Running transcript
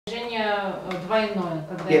двойное.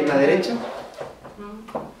 Pierna derecha,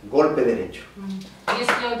 golpe derecho.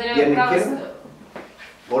 Pierna izquierda,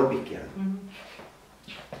 golpe izquierdo.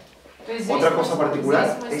 Otra cosa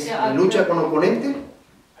particular es lucha con oponente,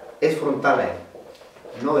 es frontal a él,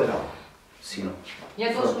 no de lado, sino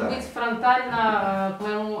Я должен быть фронтально к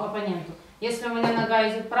моему оппоненту. Если у меня нога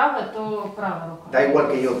идет правая, то правая рука. Da igual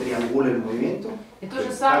que yo triangule el movimiento. И то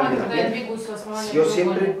же самое, когда я двигаюсь в основании. Yo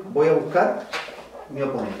siempre voy a buscar mi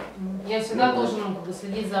oponente. Я всегда должен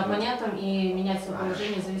следить за оппонентом и менять свое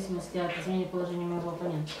положение в зависимости от изменения положения моего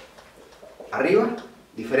оппонента. Arriba,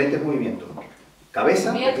 diferentes movimientos.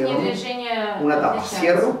 Cabeza, una tapa.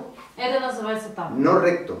 Cierro. Это называется тап. No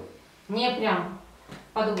recto. Не прям,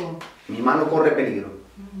 под углом. Mi mano corre peligro.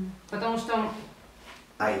 Потому что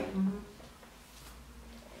Ahí.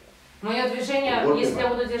 мое движение, если я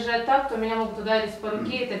буду держать так, то меня могут ударить по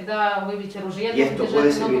руке, и тогда выбить оружие. Y esto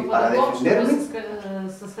puede servir para defenderme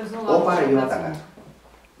o para yo atacar.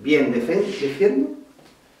 Bien defiendo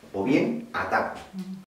o bien ataco.